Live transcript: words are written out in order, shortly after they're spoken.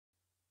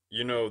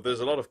You know, there's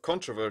a lot of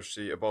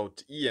controversy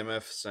about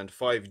EMFs and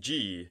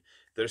 5G.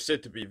 They're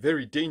said to be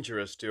very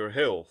dangerous to your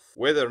health.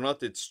 Whether or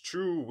not it's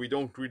true, we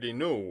don't really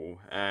know.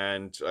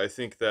 And I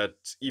think that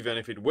even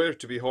if it were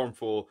to be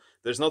harmful,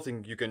 there's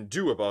nothing you can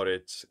do about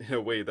it in a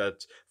way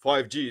that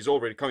 5G is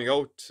already coming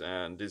out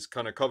and is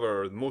kind of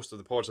cover most of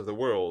the parts of the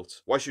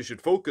world. What you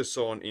should focus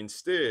on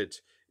instead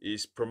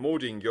is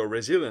promoting your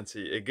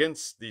resiliency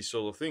against these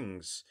sort of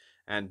things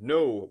and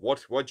know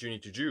what you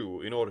need to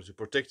do in order to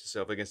protect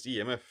yourself against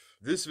EMF.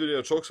 This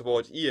video talks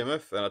about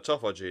EMF and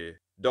autophagy.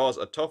 Does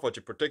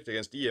autophagy protect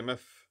against EMF?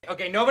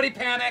 Okay, nobody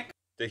panic!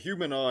 The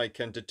human eye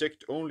can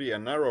detect only a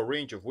narrow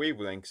range of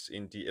wavelengths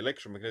in the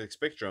electromagnetic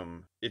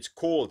spectrum. It's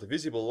called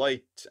visible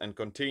light and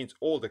contains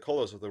all the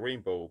colors of the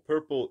rainbow: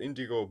 purple,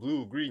 indigo,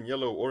 blue, green,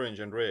 yellow, orange,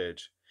 and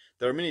red.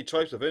 There are many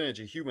types of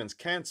energy humans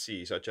can't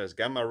see, such as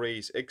gamma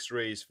rays,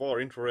 X-rays,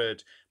 far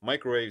infrared,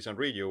 microwaves, and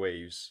radio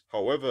waves.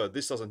 However,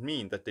 this doesn't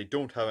mean that they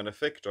don't have an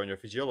effect on your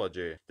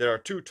physiology. There are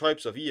two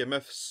types of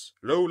EMFs.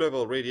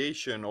 Low-level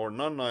radiation or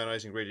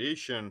non-ionizing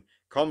radiation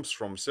comes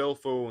from cell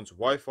phones,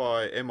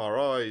 Wi-Fi,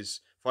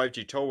 MRIs,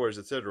 5G towers,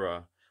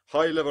 etc.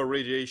 High-level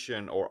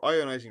radiation or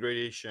ionizing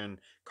radiation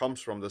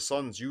comes from the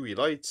sun's UV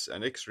lights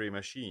and X-ray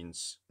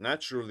machines.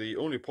 Naturally, the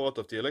only part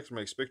of the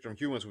electromagnetic spectrum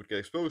humans would get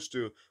exposed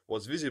to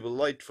was visible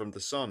light from the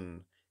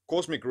sun.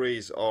 Cosmic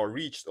rays are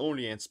reached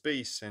only in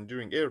space and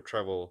during air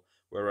travel,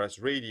 whereas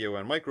radio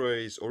and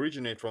microwaves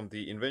originate from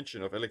the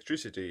invention of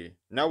electricity.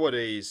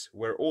 Nowadays,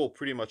 we're all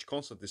pretty much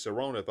constantly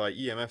surrounded by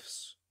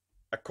EMFs.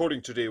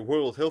 According to the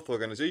World Health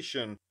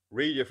Organization,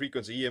 radio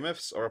frequency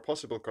EMFs are a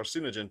possible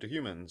carcinogen to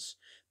humans,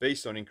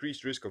 based on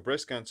increased risk of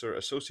breast cancer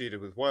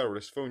associated with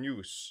wireless phone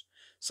use.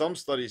 Some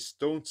studies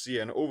don't see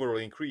an overall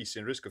increase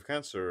in risk of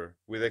cancer,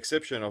 with the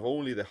exception of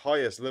only the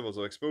highest levels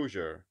of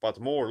exposure,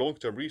 but more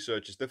long-term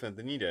research is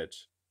definitely needed.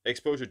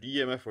 Exposure to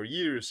EMF for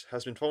years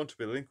has been found to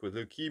be linked with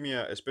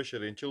leukemia,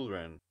 especially in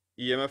children.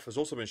 EMF has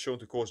also been shown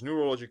to cause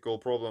neurological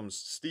problems,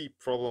 sleep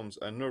problems,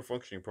 and nerve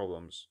functioning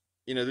problems.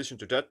 In addition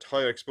to that,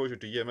 higher exposure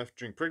to EMF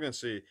during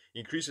pregnancy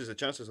increases the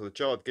chances of the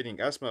child getting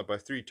asthma by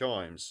 3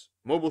 times.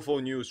 Mobile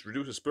phone use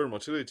reduces sperm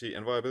motility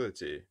and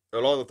viability. A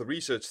lot of the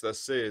research that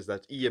says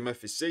that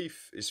EMF is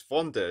safe is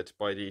funded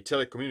by the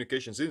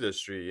telecommunications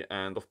industry,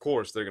 and of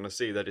course they're gonna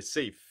say that it's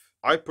safe.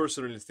 I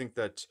personally think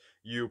that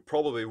you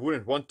probably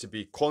wouldn't want to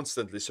be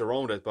constantly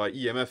surrounded by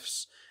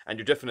EMFs, and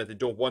you definitely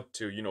don't want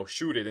to,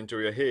 shoot it into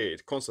your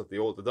head constantly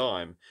all the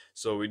time,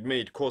 so it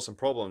may cause some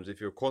problems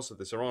if you're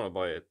constantly surrounded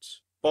by it.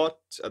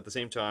 But at the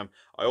same time,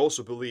 I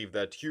also believe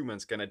that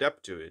humans can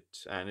adapt to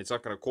it, and it's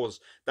not going to cause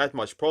that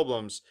much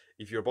problems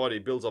if your body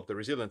builds up the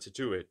resiliency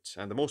to it.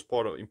 And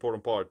the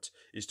important part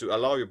is to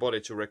allow your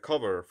body to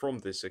recover from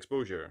this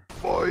exposure.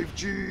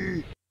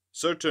 5G!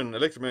 Certain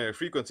electromagnetic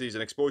frequencies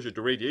and exposure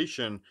to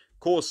radiation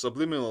cause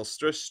subliminal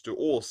stress to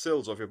all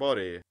cells of your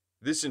body.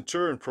 This in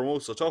turn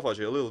promotes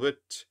autophagy a little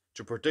bit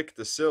to protect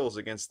the cells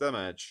against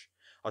damage.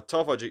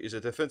 Autophagy is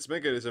a defense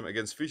mechanism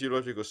against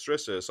physiological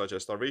stresses such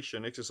as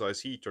starvation,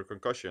 exercise, heat, or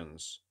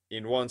concussions.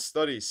 In one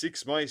study,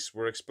 6 mice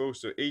were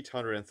exposed to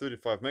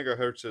 835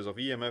 MHz of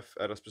EMF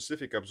at a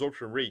specific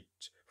absorption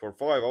rate for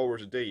 5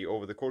 hours a day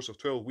over the course of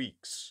 12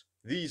 weeks.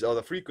 These are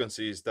the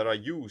frequencies that are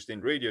used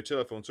in radio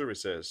telephone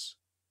services.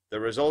 The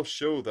results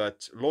show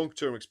that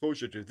long-term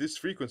exposure to these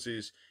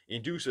frequencies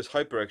induces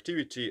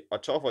hyperactivity,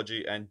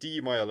 autophagy, and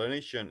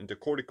demyelination in the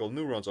cortical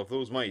neurons of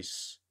those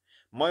mice.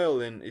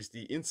 Myelin is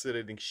the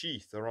insulating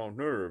sheath around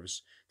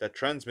nerves that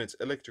transmits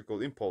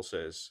electrical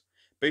impulses.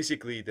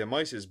 Basically, the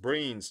mice's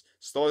brains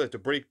started to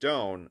break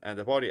down and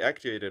the body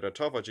activated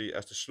autophagy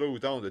as to slow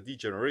down the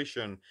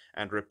degeneration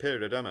and repair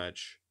the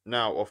damage.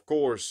 Now, of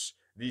course,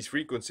 these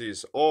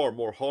frequencies are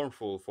more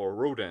harmful for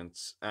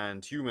rodents,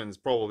 and humans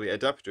probably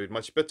adapt to it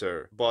much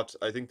better, but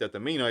I think that the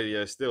main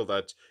idea is still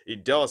that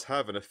it does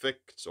have an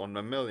effect on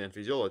mammalian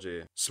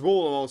physiology.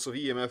 Small amounts of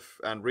EMF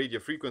and radio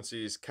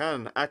frequencies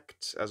can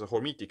act as a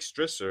hormetic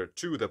stressor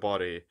to the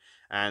body,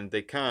 and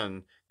they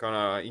can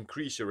kinda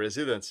increase your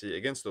resiliency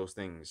against those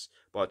things,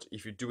 but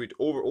if you do it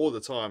over all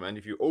the time and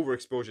if you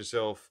overexpose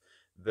yourself,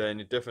 then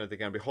it definitely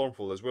can be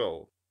harmful as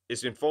well.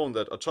 It's been found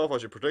that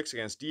autophagy protects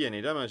against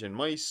DNA damage in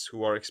mice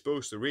who are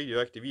exposed to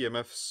radioactive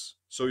EMFs,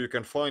 so you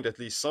can find at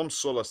least some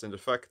solace in the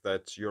fact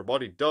that your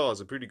body does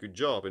a pretty good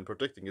job in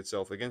protecting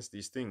itself against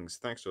these things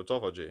thanks to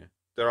autophagy.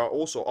 There are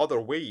also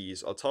other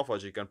ways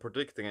autophagy can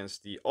protect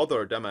against the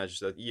other damage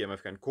that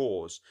EMF can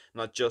cause,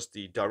 not just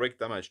the direct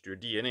damage to your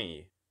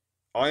DNA.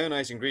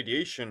 Ionizing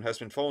radiation has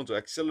been found to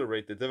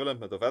accelerate the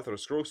development of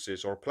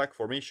atherosclerosis or plaque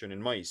formation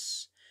in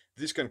mice.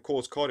 This can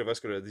cause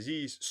cardiovascular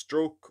disease,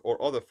 stroke,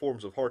 or other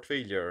forms of heart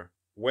failure.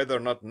 Whether or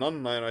not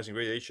non-ionizing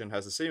radiation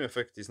has the same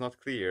effect is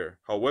not clear.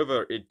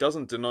 However, it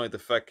doesn't deny the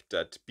fact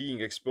that being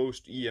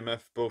exposed to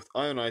EMF, both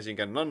ionizing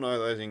and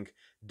non-ionizing,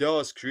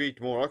 does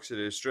create more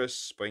oxidative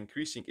stress by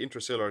increasing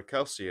intracellular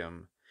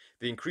calcium.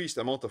 The increased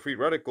amount of free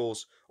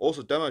radicals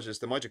also damages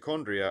the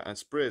mitochondria and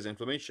spreads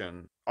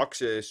inflammation.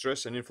 Oxidative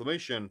stress and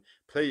inflammation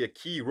play a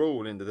key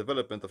role in the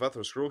development of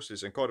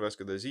atherosclerosis and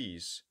cardiovascular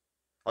disease.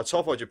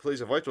 Autophagy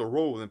plays a vital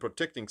role in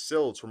protecting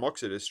cells from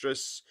oxidative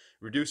stress,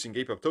 reducing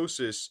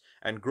apoptosis,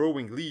 and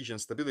growing lesion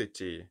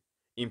stability.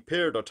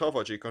 Impaired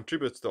autophagy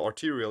contributes to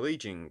arterial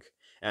aging,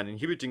 and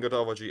inhibiting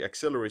autophagy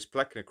accelerates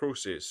plaque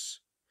necrosis.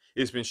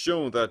 It's been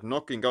shown that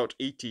knocking out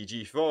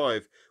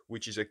ATG5,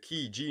 which is a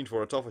key gene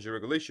for autophagy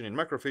regulation in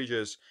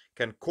macrophages,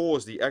 can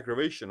cause the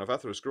aggravation of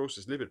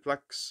atherosclerosis lipid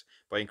plaques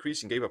by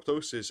increasing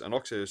apoptosis and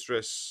oxidative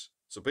stress.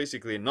 So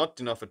basically, not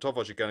enough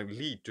autophagy can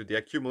lead to the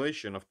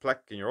accumulation of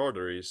plaque in your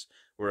arteries,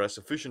 whereas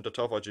sufficient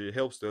autophagy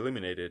helps to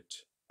eliminate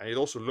it. And it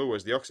also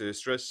lowers the oxidative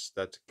stress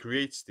that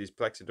creates these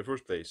plaques in the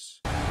first place.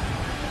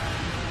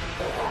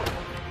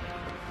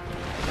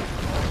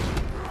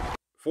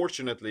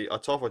 Fortunately,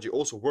 autophagy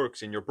also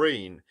works in your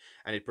brain,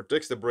 and it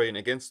protects the brain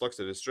against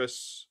oxidative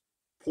stress.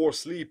 Poor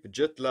sleep,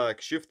 jet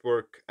lag, shift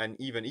work, and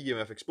even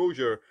EMF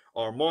exposure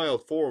are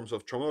mild forms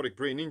of traumatic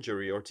brain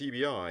injury or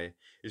TBI.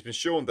 It's been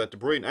shown that the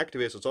brain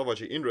activates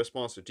autophagy in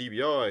response to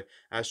TBI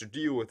as to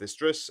deal with the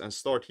stress and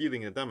start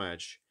healing the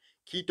damage.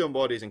 Ketone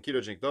bodies and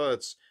ketogenic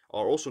diets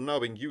are also now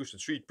being used to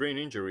treat brain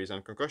injuries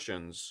and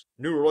concussions.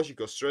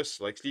 Neurological stress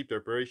like sleep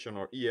deprivation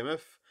or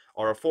EMF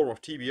are a form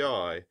of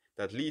TBI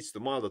that leads to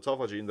mild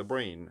autophagy in the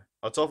brain.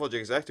 Autophagy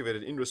is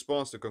activated in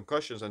response to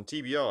concussions and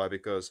TBI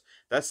because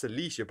that's the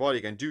least your body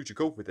can do to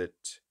cope with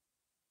it.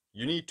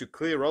 You need to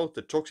clear out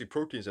the toxic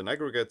proteins and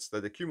aggregates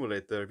that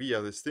accumulate there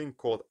via this thing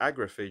called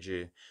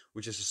agrophagy,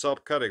 which is a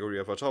subcategory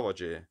of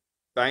autophagy.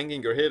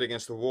 Banging your head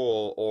against the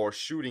wall or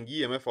shooting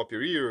EMF up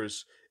your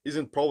ears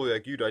isn't probably a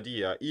good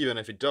idea, even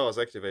if it does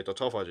activate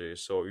autophagy,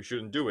 so you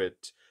shouldn't do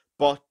it.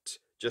 But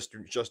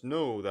just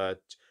know that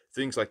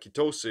things like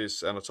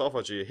ketosis and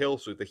autophagy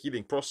helps with the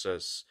healing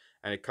process,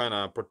 and it kind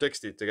of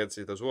protects it against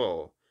it as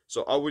well.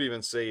 So I would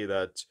even say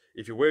that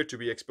if you were to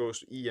be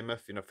exposed to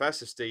EMF in a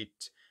fasted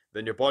state,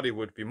 then your body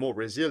would be more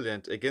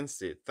resilient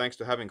against it, thanks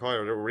to having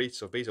higher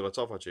rates of basal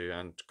autophagy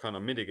and kind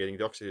of mitigating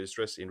the oxidative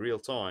stress in real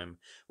time,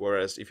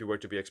 whereas if you were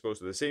to be exposed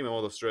to the same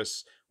amount of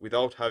stress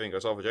without having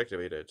autophagy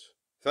activated.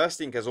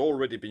 Fasting has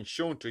already been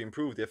shown to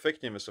improve the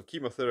effectiveness of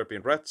chemotherapy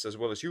in rats as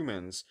well as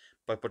humans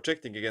by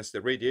protecting against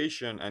the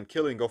radiation and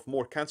killing off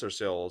more cancer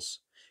cells.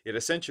 It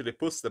essentially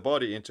puts the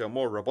body into a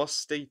more robust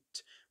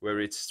state where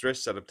its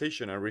stress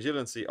adaptation and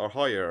resiliency are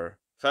higher.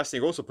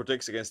 Fasting also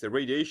protects against the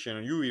radiation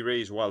and UV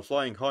rays while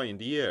flying high in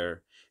the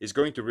air. It's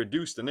going to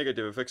reduce the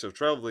negative effects of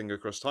traveling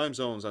across time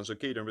zones and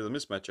circadian rhythm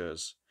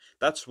mismatches.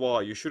 That's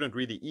why you shouldn't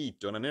really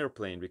eat on an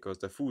airplane, because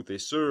the food they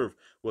serve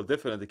will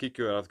definitely kick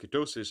you out of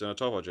ketosis and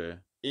autophagy.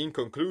 In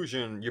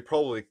conclusion, you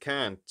probably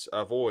can't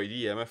avoid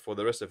EMF for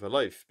the rest of your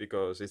life,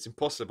 because it's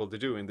impossible to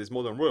do in this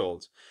modern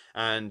world.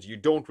 And you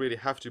don't really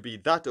have to be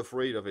that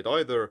afraid of it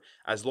either,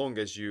 as long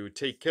as you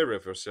take care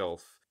of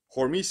yourself.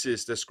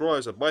 Hormesis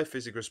describes a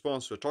biphasic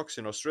response to a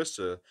toxin or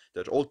stressor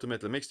that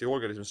ultimately makes the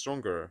organism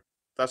stronger.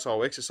 That's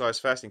how exercise,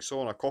 fasting,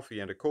 sauna, coffee,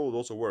 and the cold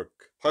also work.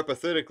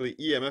 Hypothetically,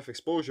 EMF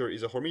exposure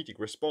is a hormetic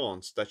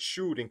response that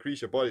should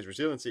increase your body's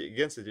resiliency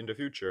against it in the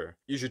future.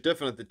 You should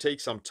definitely take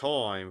some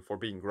time for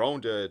being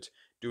grounded,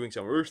 doing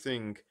some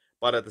earthing,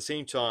 but at the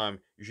same time,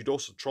 you should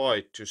also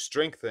try to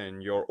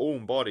strengthen your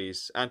own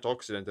body's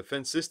antioxidant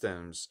defense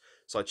systems,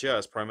 such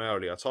as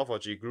primarily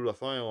autophagy,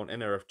 glutathione,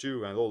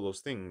 NRF2, and all those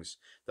things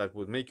that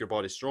would make your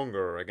body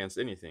stronger against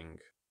anything.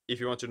 If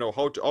you want to know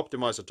how to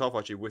optimize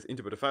autophagy with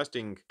intermittent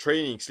fasting,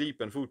 training,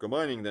 sleep, and food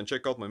combining, then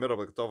check out my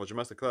metabolic autophagy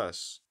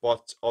masterclass.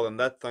 But other than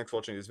that, thanks for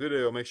watching this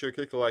video. Make sure you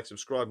click the like,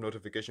 subscribe,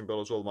 notification bell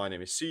as well. My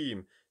name is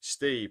Seam.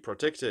 Stay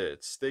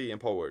protected, stay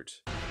empowered.